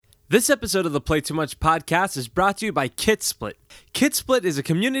This episode of the Play Too Much podcast is brought to you by KitSplit. KitSplit is a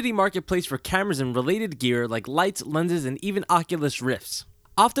community marketplace for cameras and related gear like lights, lenses, and even Oculus Rifts.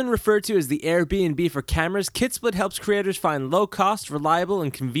 Often referred to as the Airbnb for cameras, KitSplit helps creators find low-cost, reliable,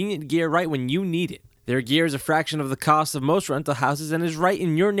 and convenient gear right when you need it. Their gear is a fraction of the cost of most rental houses and is right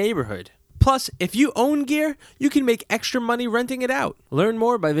in your neighborhood. Plus, if you own gear, you can make extra money renting it out. Learn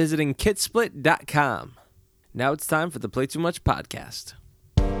more by visiting kitsplit.com. Now it's time for the Play Too Much podcast.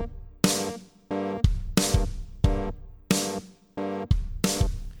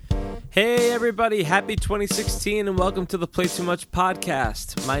 Hey everybody, happy 2016 and welcome to the Play Too Much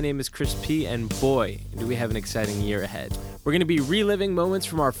podcast. My name is Chris P. and boy, do we have an exciting year ahead. We're going to be reliving moments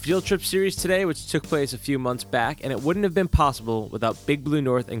from our field trip series today, which took place a few months back, and it wouldn't have been possible without Big Blue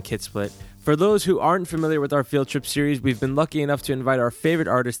North and KitSplit. For those who aren't familiar with our field trip series, we've been lucky enough to invite our favorite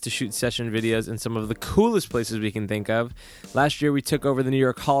artists to shoot session videos in some of the coolest places we can think of. Last year we took over the New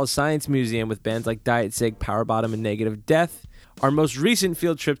York Hall of Science Museum with bands like Diet Sig, Power Bottom, and Negative Death. Our most recent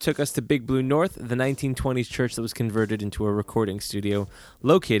field trip took us to Big Blue North, the 1920s church that was converted into a recording studio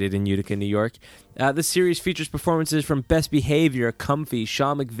located in Utica, New York. This series features performances from Best Behavior, Comfy,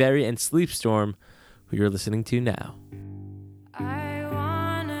 Sean McVeary, and Sleepstorm, who you're listening to now. I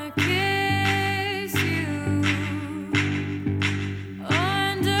wanna kiss you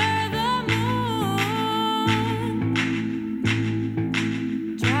under the moon.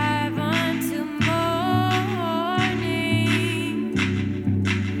 Drive until morning.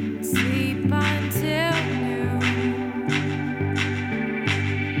 Sleep until noon.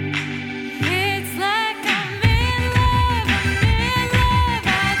 It's like I'm in love.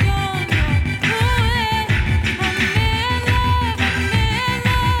 I don't know who it. I'm in love.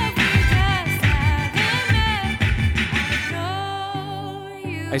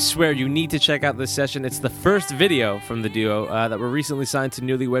 I swear you need to check out this session. It's the first video from the duo that were recently signed to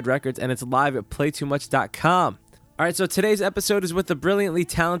Newlywed Records, and it's live at playtoomuch.com. All right, so today's episode is with the brilliantly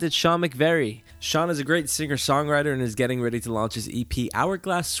talented Sean McVeary. Sean is a great singer-songwriter and is getting ready to launch his EP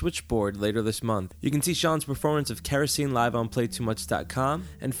Hourglass Switchboard later this month. You can see Sean's performance of Kerosene live on playtoomuch.com,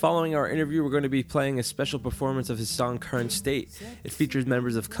 and following our interview, we're going to be playing a special performance of his song Current State. It features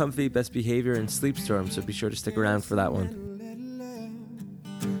members of Comfy, Best Behavior, and Sleepstorm, so be sure to stick around for that one.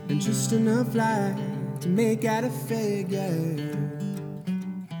 And just enough light to make out a figure.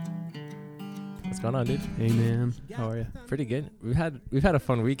 What's going on, dude? Hey man, how are you? Pretty good. We've had a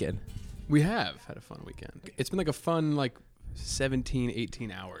fun weekend. We have had a fun weekend. It's been like a fun 17,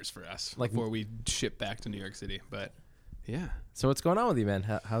 18 hours for us before we ship back to New York City. But yeah. So what's going on with you, man?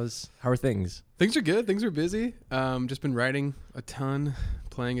 How are things? Things are good. Things are busy. Just been writing a ton,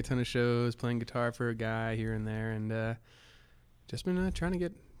 playing a ton of shows, playing guitar for a guy here and there, and just been trying to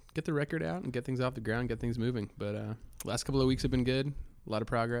get the record out and get things off the ground, get things moving. But last couple of weeks have been good. A lot of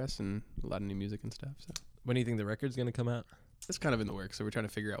progress and a lot of new music and stuff. So When do you think the record's going to come out? it's kind of in the works. So we're trying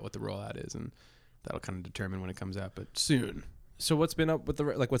to figure out what the rollout is, and that'll kind of determine when it comes out. But soon. So what's been up with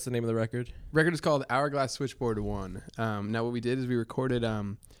what's the name of the record? Record is called Hourglass Switchboard 1. Now what we did is we recorded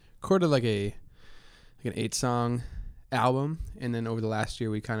like an 8-song album, and then over the last year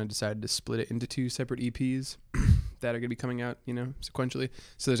we kind of decided to split it into 2 separate EPs that are going to be coming out, sequentially.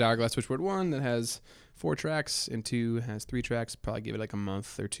 So there's Hourglass Switchboard 1 that has 4 tracks, and 2 has 3 tracks. Probably give it like a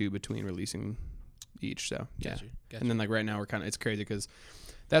month or 2 between releasing each. So yeah. Gotcha. And then right now we're it's crazy because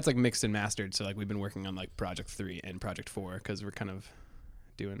that's mixed and mastered. So we've been working on Project 3 and Project 4 because we're kind of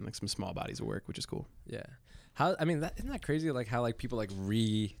doing some small bodies of work, which is cool. Yeah. Isn't that crazy? How people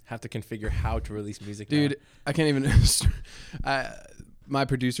have to configure how to release music. Dude, now? I can't even. My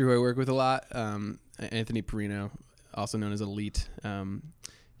producer, who I work with a lot, Anthony Perino, also known as Elite,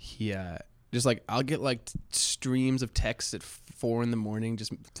 he just I'll get streams of text at 4 a.m.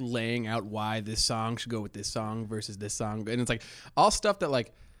 just laying out why this song should go with this song versus this song, and it's all stuff that I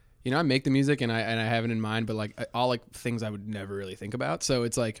make the music and I have it in mind, but all things I would never really think about. So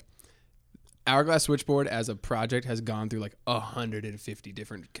it's Hourglass Switchboard as a project has gone through 150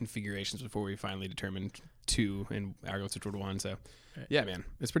 different configurations before we finally determined 2 in Hourglass Switchboard 1. So yeah, man,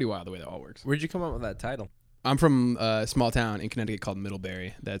 it's pretty wild the way that all works. Where'd you come up with that title? I'm from a small town in Connecticut called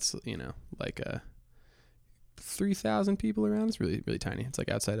Middlebury. That's 3,000 people around. It's really, really tiny. It's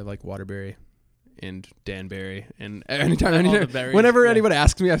outside of Waterbury and Danbury. And whenever anyone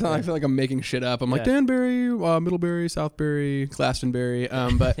asks me, I feel like I'm making shit up. I'm like Danbury, Middlebury, Southbury, Glastonbury.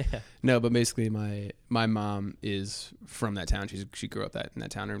 But no, but basically my mom is from that town. She grew up in that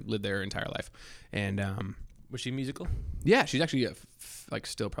town and lived there her entire life. And was she musical? Yeah, she's actually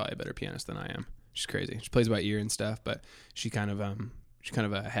still probably a better pianist than I am. She's crazy. She plays by ear and stuff, but she kind of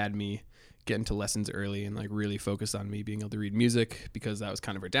had me get into lessons early and like really focus on me being able to read music, because that was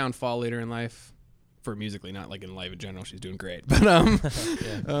kind of her downfall later in life. For musically, not like in life in general, she's doing great.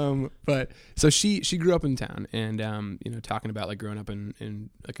 But but so she grew up in town, and you know, talking about like growing up in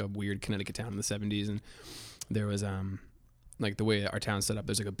like a weird Connecticut town in the 70s, and there was like the way our town's set up,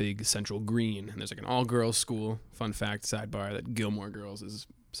 there's like a big central green, and there's like an all-girls school. Fun fact, sidebar, that Gilmore Girls is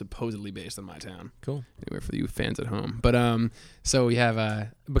supposedly based on my town. Cool. Anyway, for you fans at home. But so we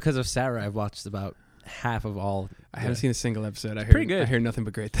have Because of Sarah, I've watched about half of all. I haven't seen a single episode. I heard Pretty good. I hear nothing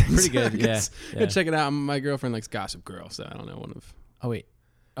but great things. Pretty good, yeah. Go check it out. My girlfriend likes Gossip Girl, so I don't know, one of Oh wait.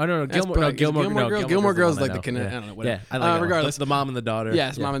 Oh no, That's Gilmore. probably- Gilmore, Gilmore no, Girls- Gilmore Gilmore Girls the one like the know. I don't know, whatever. Yeah, I like it. regardless. the mom and the daughter.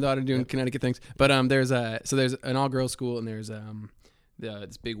 Yes, Yeah. mom and daughter doing Connecticut things. But there's an all girls school, and there's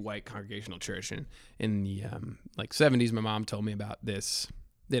this big white congregational church, and in the like 70s, my mom told me about this.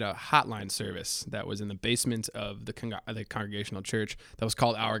 They had a hotline service that was in the basement of the congregational church that was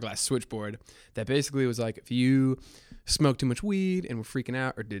called Hourglass Switchboard. That basically was like, if you smoked too much weed and were freaking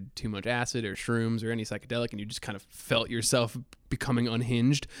out, or did too much acid or shrooms or any psychedelic, and you just kind of felt yourself becoming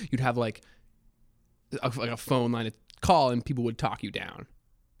unhinged, you'd have like a phone line to call, and people would talk you down.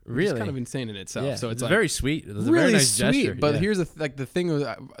 Really? It's kind of insane in itself. Yeah. So it's like very sweet. It was a really very nice sweet. gesture. But yeah. here's the thing was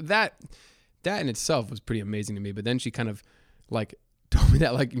that in itself was pretty amazing to me. But then she kind of like told me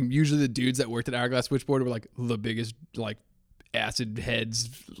that like usually the dudes that worked at Hourglass Switchboard were like the biggest like acid heads,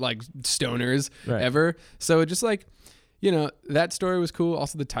 like stoners Right. ever. So it just like, you know, that story was cool.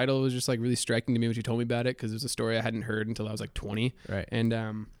 Also, the title was just like really striking to me when she told me about it, because it was a story I hadn't heard until I was like 20. Right.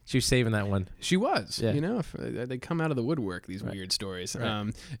 And She was saving that one. she was, Yeah. you know, if, they come out of the woodwork, these Right. weird stories.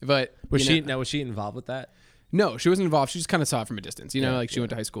 Right. But Was you she know, was she involved with that? no, she wasn't involved. She just kind of saw it from a distance. You know, Yeah, like she yeah. went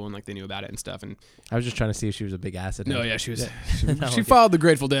to high school and like they knew about it and stuff. And I was just trying to see if she was a big acid. no, head. yeah, she was. No, She okay. followed the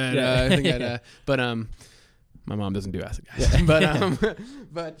Grateful Dead. Yeah. I think that, but my mom doesn't do acid, guys.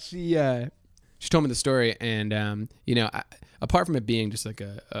 But she told me the story, and you know, apart from it being just like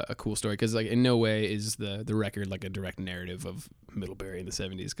a cool story, because like in no way is the record like a direct narrative of Middlebury in the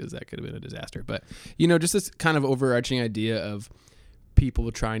 70s, because that could have been a disaster. But you know, just this kind of overarching idea of people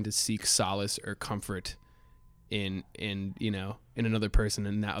trying to seek solace or comfort in you know, in another person,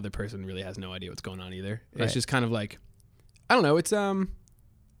 and that other person really has no idea what's going on either. Right. It's just kind of like, I don't know, it's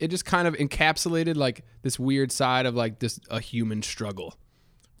it just kind of encapsulated like this weird side of like this a human struggle.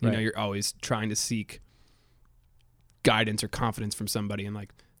 You know, Right. you're always trying to seek guidance or confidence from somebody, and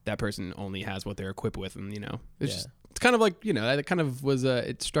like that person only has what they're equipped with, and you know, it's Yeah. just, it's kind of like, you know, that kind of was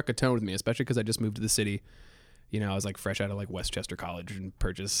it struck a tone with me, especially because I just moved to the city. You know, I was like fresh out of like Westchester College and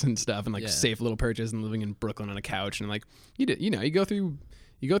Purchase and stuff, and like Yeah. safe little Purchase, and living in Brooklyn on a couch, and like you go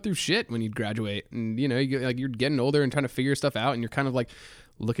through shit when you graduate, and you know, you're getting older and trying to figure stuff out, and you're kind of like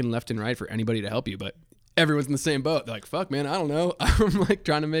looking left and right for anybody to help you, but everyone's in the same boat. They're like, fuck, man, I don't know. I'm like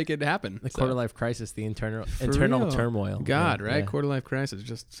trying to make it happen. The So, quarter life crisis, the internal real. turmoil. God, Yeah, right? yeah. Quarter life crisis,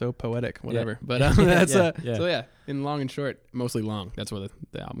 just so poetic, whatever. Yeah. But that's Yeah. so yeah. In long and short, mostly long. That's where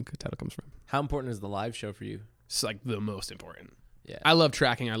the album title comes from. How important is the live show for you? It's like the most important. Yeah. I love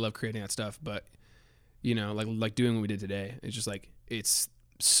tracking. I love creating that stuff. But you know, like doing what we did today, it's just like it's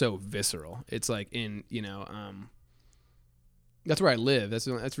so visceral. It's like in, you know, that's where I live. That's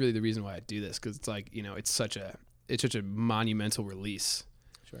really the reason why I do this, because it's like, you know, it's such a monumental release.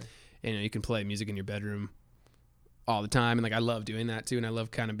 Sure. And, you know, you can play music in your bedroom all the time, and like I love doing that too. And I love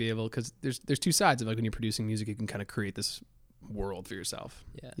kind of be able, because there's two sides of like when you're producing music, you can kind of create this world for yourself.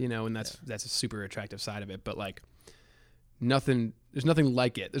 Yeah. You know, and that's a super attractive side of it. But like there's nothing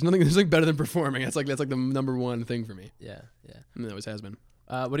like it. There's nothing better than performing. That's like the number one thing for me. Yeah. Yeah. And it always has been.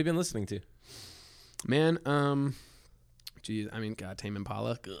 What have you been listening to? Man, geez, I mean, God, Tame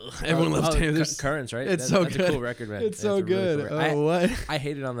Impala. Ugh. Everyone loves Tame. There's- Currents, right? It's so that's good. a cool record, man. It's so a really good. cool record. What? I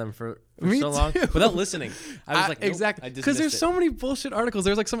hated on them for Me so long too. without listening. I was like, nope, exactly, I because there's dismissed so many bullshit articles.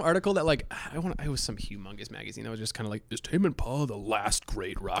 There's like some article that like it was some humongous magazine. I was just kind of like, is Tame Impala the last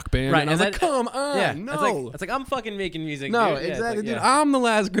great rock band? Right, And I was and like, that- come on, Yeah, no. It's like I'm fucking making music. No, dude. Yeah, it's exactly, like, dude. yeah. I'm the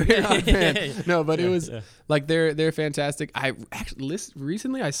last great rock band. Yeah. No, but it was yeah. like they're fantastic. I actually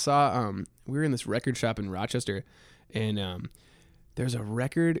recently I saw we were in this record shop in Rochester, and there's a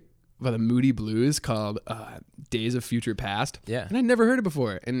record by the Moody Blues called Days of Future Past. Yeah. And I never heard it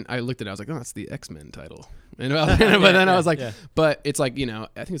before, and I looked at it. I was like, oh, that's the X-Men title. And but then I was like, yeah. but it's like, you know,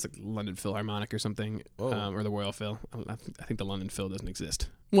 I think it's like London Philharmonic or something, Whoa. or the Royal Phil. I think the London Phil doesn't exist.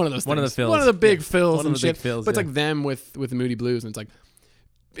 One of those. One of things. the Phils. One of the big Yeah. Phils One of and the shit. big Phils, But it's yeah. like them with the Moody Blues, and it's like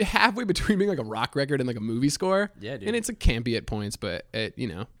halfway between being like a rock record and like a movie score. Yeah, dude. And it's like campy at points, but it, you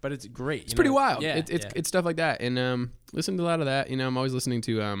know, But it's great. it's pretty wild. Yeah, It's stuff like that, and listen to a lot of that. You know, I'm always listening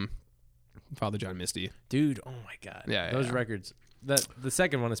to Father John Misty. dude. Oh my god. Yeah, those yeah. records. the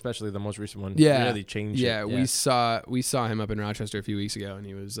second one, especially the most recent one, Yeah. really changed. Yeah, it. we saw him up in Rochester a few weeks ago, and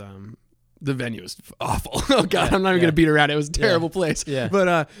he was the venue was awful. Oh God, Yeah, I'm not even yeah. gonna beat around it. It was a terrible place. Yeah.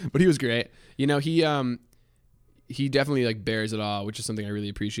 But he was great. You know, he definitely like bears it all, which is something I really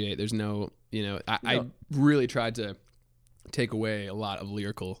appreciate. There's no, you know, I really tried to take away a lot of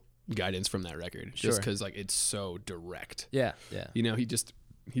lyrical guidance from that record, just Sure. because like it's so direct. Yeah, yeah. You know,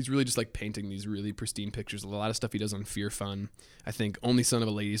 he's really just like painting these really pristine pictures. A lot of stuff he does on Fear Fun. I think Only Son of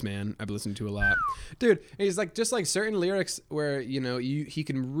a Ladies Man I've listened to a lot. Dude, he's like just like certain lyrics where, you know, he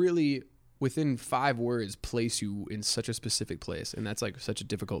can really within 5 words place you in such a specific place, and that's like such a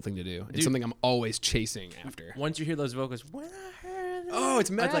difficult thing to do. It's Dude. something I'm always chasing after. Once you hear those vocals, when I heard that, Oh, it's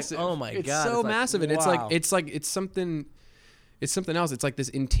I was like, massive. oh my it's God, so it's like, massive, and wow. it's something else. It's like this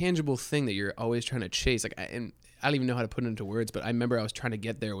intangible thing that you're always trying to chase. Like, and I don't even know how to put it into words, but I remember I was trying to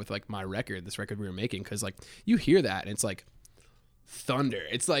get there with like my record, this record we were making, because like you hear that and it's like thunder.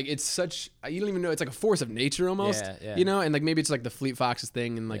 It's like it's such, you don't even know, it's like a force of nature almost. Yeah. You know, and like maybe it's like the Fleet Foxes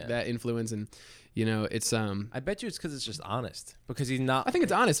thing and like Yeah. that influence, and you know, it's I bet you it's because it's just honest. Because he's not. I think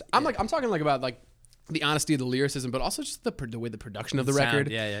it's honest. I'm talking like about like the honesty of the lyricism, but also just the way the production of the Sound.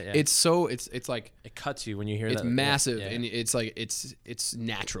 record. Yeah. It's like It cuts you when you hear it's that. massive, Yeah. and it's like it's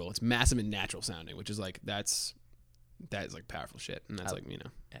natural. It's massive and natural sounding, which is like that is like powerful shit, and that's like, you know.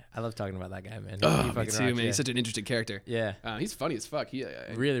 Yeah, I love talking about that guy, man. Oh, He me fucking too, rocks, man. yeah. He's such an interesting character. Yeah. He's funny as fuck.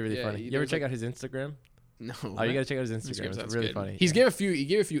 Really yeah, funny. he You ever does, check like- out his Instagram? No. Oh, you gotta check out his Instagram. Instagram sounds It's really good. funny. He Yeah. gave a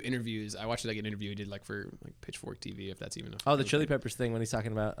few interviews. I watched like an interview he did like for like Pitchfork TV, if that's even. Oh, the Chili Peppers thing when he's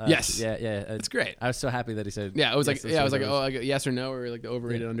talking about. Yes. Yeah. It's great. I was so happy that he said. Yeah, it was like yes, I was like, Chili oh, like yes or no, or like the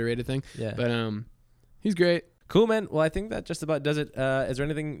overrated underrated thing. Yeah. But he's great. Cool, man. Well, I think that just about does it. Is there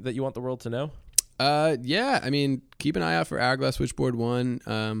anything that you want the world to know? Yeah, I mean, keep an eye out for Hourglass Switchboard 1,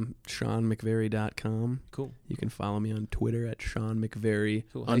 SeanMcVery.com. Cool. You can follow me on Twitter at Sean McVery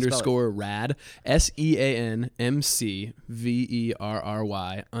Cool. How do you spell _rad,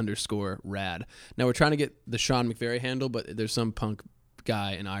 SeanMcVery_rad. Now we're trying to get the Sean McVery handle, but there's some punk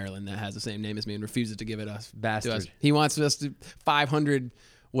guy in Ireland that has the same name as me and refuses to give it us. Bastard. To us. He wants us to 500,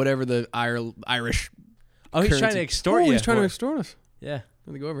 whatever the Irish. Oh, he's trying currency. to extort Oh, you. he's trying to extort us. Yeah.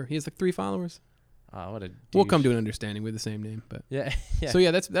 Let me go over. He has like 3 followers. Oh, what a. We'll come douche. to an understanding with the same name, but Yeah. Yeah. so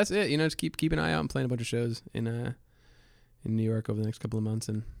yeah, that's it. You know, just keep an eye out. I'm playing a bunch of shows in New York over the next couple of months,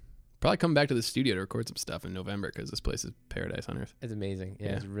 and probably come back to the studio to record some stuff in November because this place is paradise on earth. It's amazing. Yeah,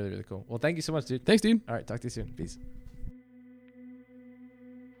 Yeah. it's really, really cool. Well, thank you so much, dude. Thanks, dude. All right, talk to you soon. Peace.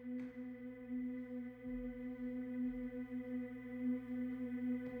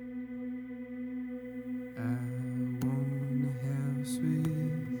 I want a house with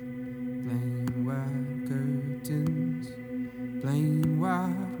plain white curtains, plain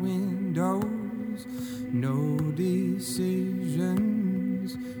white windows, no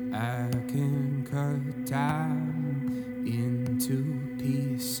decisions. I can cut time into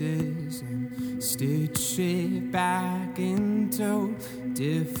pieces and stitch it back into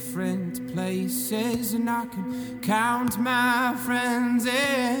different places, and I can count my friends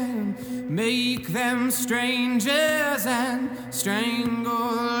and make them strangers and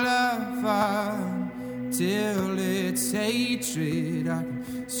strangle love till it's hatred. I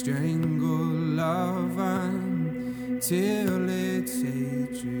can strangle love till it's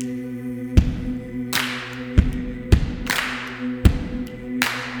hatred.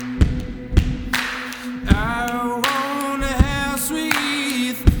 I want a house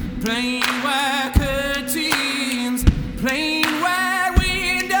with plain white curtains, plain white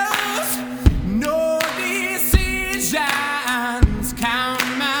windows, no decisions. Count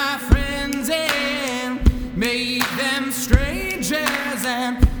my friends and make them strangers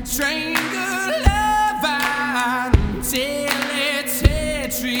and strangle love until it's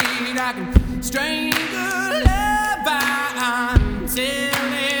hatred. I can strangle love until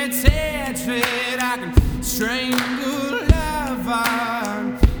it's hatred. I can strangle love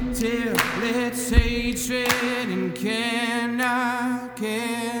until it's hatred. And can I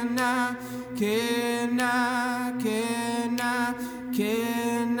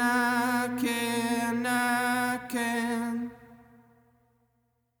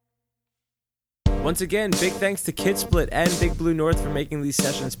Once again, big thanks to KidSplit and Big Blue North for making these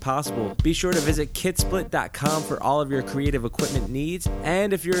sessions possible. Be sure to visit kidsplit.com for all of your creative equipment needs.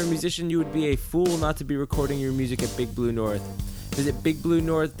 And if you're a musician, you would be a fool not to be recording your music at Big Blue North. Visit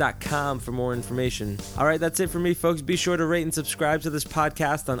bigbluenorth.com for more information. All right, that's it for me, folks. Be sure to rate and subscribe to this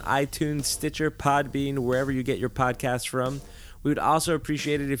podcast on iTunes, Stitcher, Podbean, wherever you get your podcasts from. We would also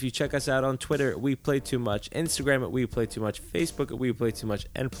appreciate it if you check us out on Twitter at We Play Too Much, Instagram at We Play Too Much, Facebook at We Play Too Much,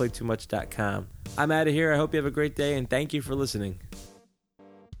 and playtoomuch.com. I'm out of here. I hope you have a great day, and thank you for listening.